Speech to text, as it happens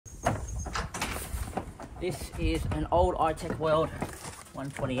This is an old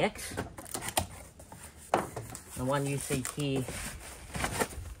ITECH120X. The one you see here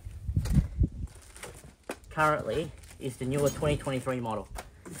currently is the newer 2023 model.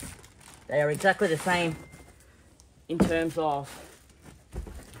 They are exactly the same in terms of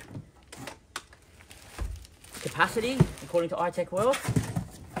capacity, according to ITECH World.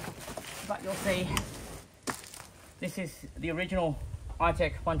 But you'll see this is the original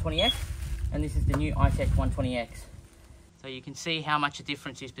ITECH120X and this is the new ITECH120X. So you can see how much the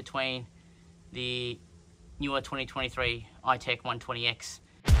difference is between the newer 2023 ITECH120X.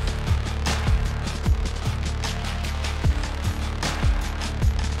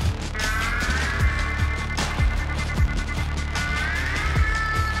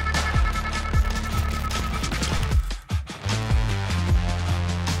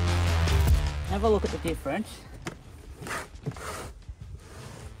 Have a look at the difference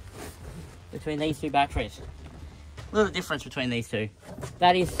between these two batteries. Look at the difference between these two.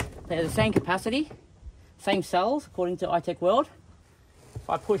 That is, they're the same capacity, same cells according to ITECH World. If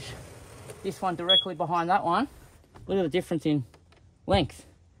I push this one directly behind that one, look at the difference in length.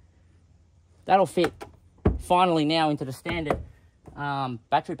 That'll fit finally now into the standard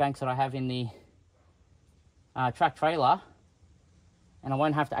battery banks that I have in the track trailer, and I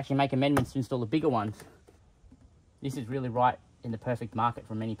won't have to actually make amendments to install the bigger ones. This is really right in the perfect market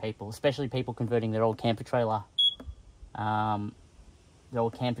for many people, especially people converting their old camper trailer battery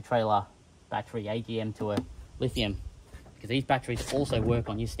AGM to a lithium, because these batteries also work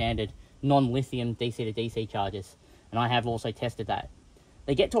on your standard non-lithium DC to DC chargers, and I have also tested that.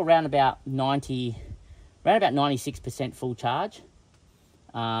 They get to around about 96% full charge.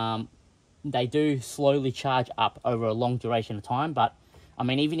 They do slowly charge up over a long duration of time, but I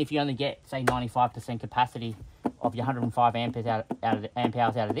mean, even if you only get, say, 95% capacity of your 105 amp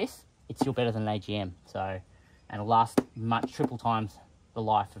hours out of this, it's still better than an AGM. So, and it'll last triple times the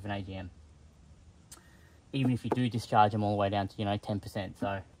life of an AGM. Even if you do discharge them all the way down to, 10%.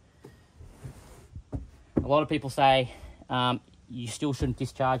 So, a lot of people say you still shouldn't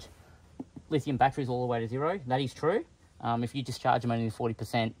discharge lithium batteries all the way to zero. That is true. If you discharge them only to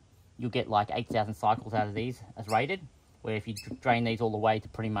 40%, you'll get like 8,000 cycles out of these as rated. Where if you drain these all the way to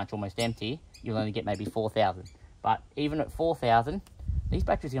pretty much almost empty, you'll only get maybe 4,000. But even at 4,000, these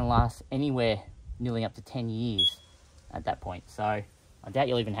batteries are going to last anywhere nearly up to 10 years at that point. So I doubt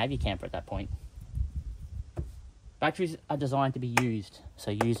you'll even have your camper at that point. Batteries are designed to be used, so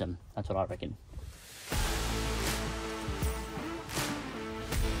use them. That's what I reckon.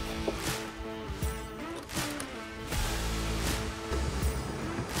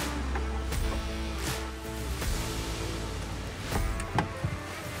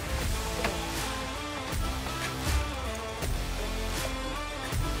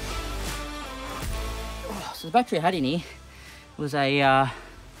 So the battery I had in here was a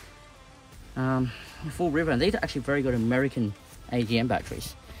full river, and these are actually very good American AGM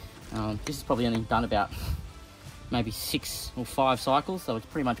batteries. This is probably only done about maybe 6 or 5 cycles, so it's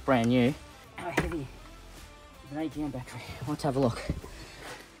pretty much brand new. How heavy is an AGM battery? Let's have a look.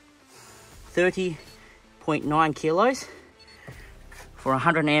 30.9 kilos for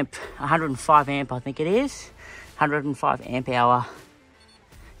 105 amp, I think it is. 105 amp hour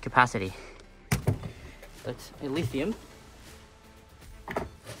capacity. That's a lithium.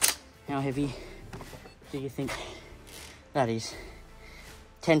 How heavy do you think that is?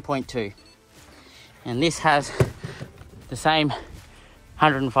 10.2. And this has the same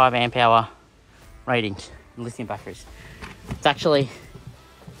 105 amp hour ratings in lithium batteries. It's actually,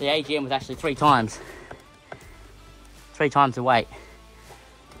 the AGM was actually 3 times the weight.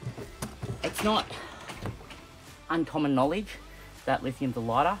 It's not uncommon knowledge that lithium's are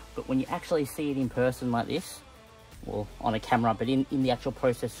lighter, but when you actually see it in person like this, well, on a camera, but in the actual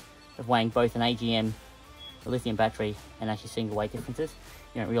process of weighing both an AGM, a lithium battery, and actually seeing the weight differences,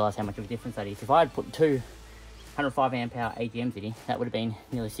 you don't realise how much of a difference that is. If I had put 2 105 amp hour AGMs in here, that would have been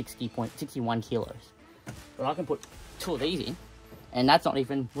nearly 61 kilos. But I can put 2 of these in, and that's not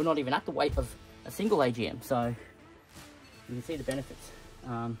even, we're not even at the weight of a single AGM, so you can see the benefits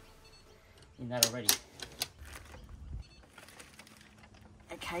in that already.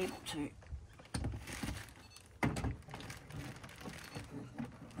 A cable to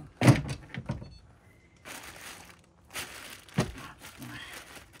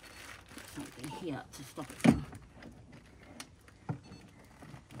something here to stop it from.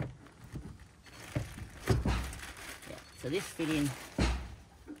 Yeah, so this fit in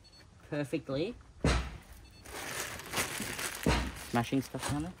perfectly. Smashing stuff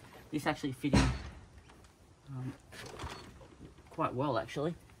down there. This actually fit in quite well,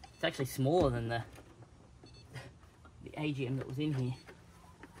 actually. It's actually smaller than the the AGM that was in here.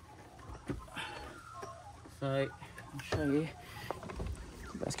 So I'll show you.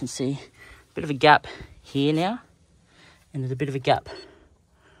 You guys can see a bit of a gap here now, and there's a bit of a gap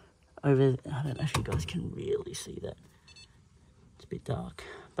over. I don't know if you guys can really see that. It's a bit dark,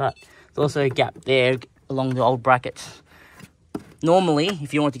 but there's also a gap there along the old brackets. Normally,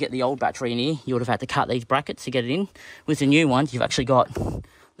 if you wanted to get the old battery in here, you would have had to cut these brackets to get it in. With the new ones, you've actually got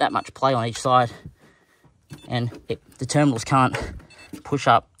that much play on each side, and the terminals can't push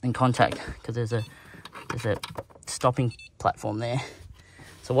up and contact because there's a stopping platform there.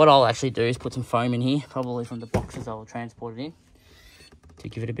 So what I'll actually do is put some foam in here, probably from the boxes I'll transport it in, to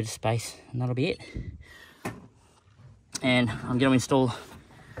give it a bit of space, and that'll be it. And I'm going to install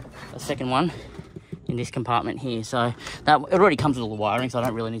a second one in this compartment here. So that it already comes with all the wiring, so I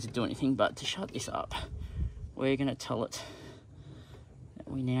don't really need to do anything. But to shut this up, we're going to tell it that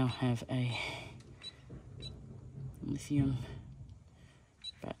we now have a lithium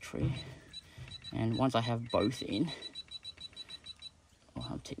battery, and once I have both in, I'll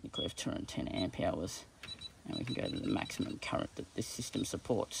have technically have 210 amp hours, and we can go to the maximum current that this system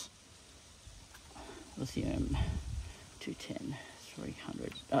supports. Lithium 210,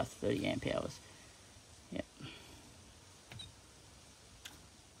 30 amp hours. Yep.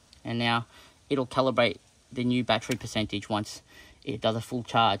 And now it'll calibrate the new battery percentage once it does a full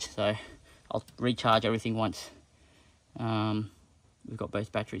charge. So I'll recharge everything once we've got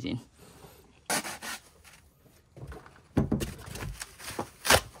both batteries in.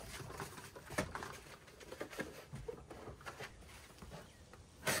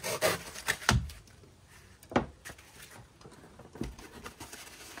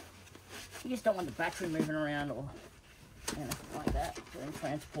 You just don't want the battery moving around or anything like that during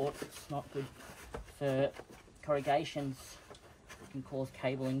transport. It's not good for corrugations. It can cause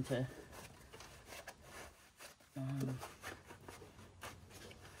cabling to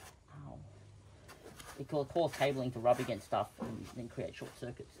it can cause cabling to rub against stuff and then create short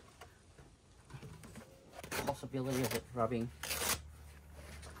circuits. Possibility of it rubbing.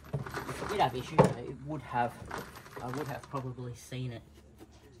 If it did have issues, I would have probably seen it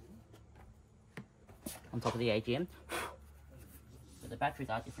on top of the AGM. But the batteries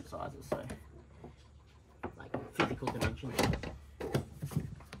are different sizes, so like physical dimensions.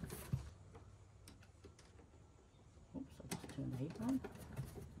 Oops, I just turned the heat on.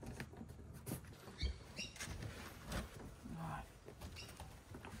 Alright.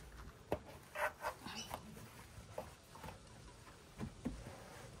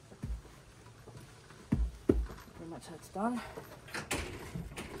 Pretty much that's done.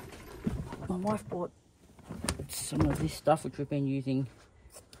 My wife bought some of this stuff which we've been using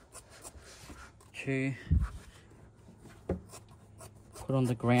to put on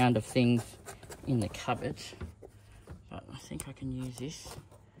the ground of things in the cupboard, but I think I can use this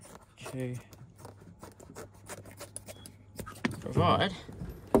to provide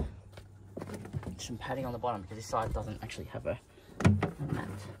some padding on the bottom, because this side doesn't actually have a mat.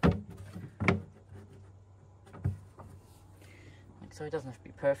 Like so, it doesn't have to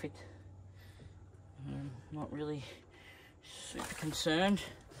be perfect. Not really super concerned.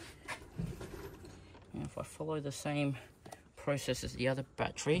 And if I follow the same process as the other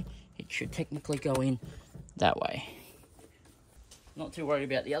battery, it should technically go in that way. Not too worried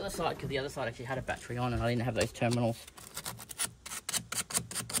about the other side, because the other side actually had a battery on and I didn't have those terminals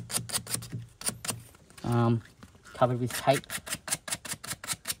covered with tape.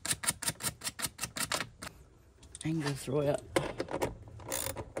 Angle through it.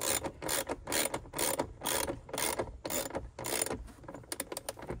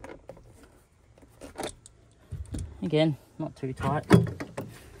 Again, not too tight.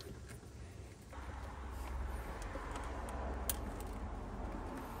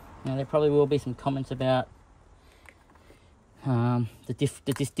 Now there probably will be some comments about sorry,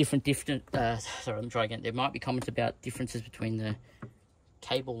 let me try again. There might be comments about differences between the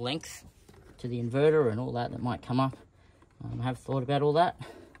cable length to the inverter and all that might come up. I have thought about all that.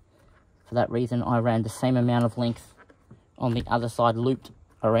 For that reason, I ran the same amount of length on the other side looped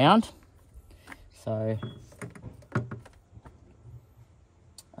around.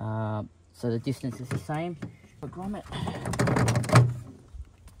 So the distance is the same. For grommet,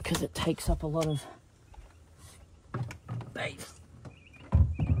 because it takes up a lot of space.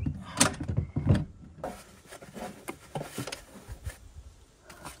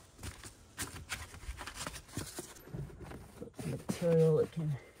 Got some material that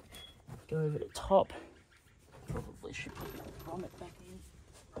can go over the top. Probably should put the grommet back in.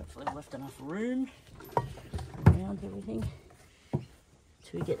 Hopefully I've left enough room around everything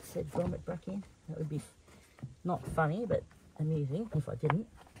to get said grommet back in. That would be Not funny, but amusing if I didn't.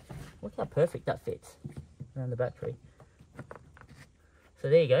 Look how perfect that fits around the battery. So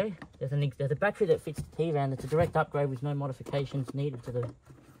there you go. There's a battery that fits the T-round. It's a direct upgrade with no modifications needed to the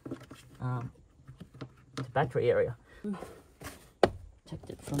battery area. Protect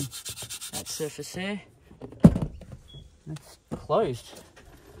it from that surface there. It's closed.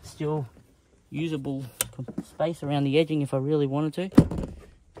 Still usable space around the edging if I really wanted to.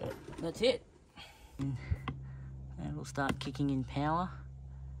 But that's it. And it'll start kicking in power.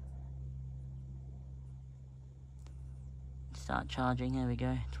 Start charging. There we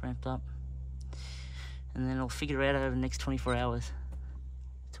go. It's ramped up. And then it'll figure out over the next 24 hours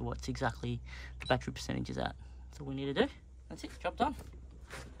to what's exactly the battery percentage is at. That's all we need to do. That's it. Job done.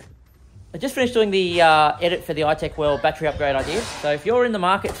 I just finished doing the edit for the ITECH World battery upgrade idea. So if you're in the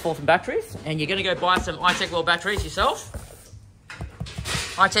market for some batteries and you're going to go buy some ITECH World batteries yourself,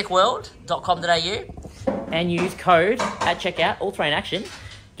 itechworld.com.au, and use code at checkout, all three in action,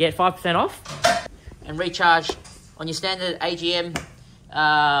 get 5% off and recharge on your standard AGM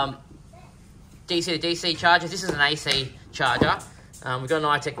DC to DC chargers. This is an AC charger. We've got an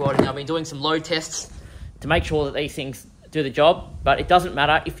ITECH World, and I've been doing some load tests to make sure that these things do the job, but it doesn't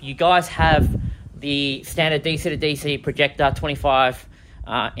matter if you guys have the standard DC to DC projector 25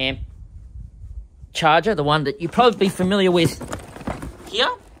 amp charger, the one that you're probably familiar with here.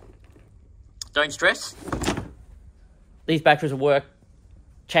 Don't stress. These batteries will work.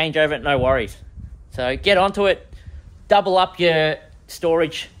 Change over it, no worries. So get onto it, double up your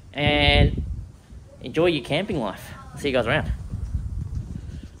storage, and enjoy your camping life. See you guys around.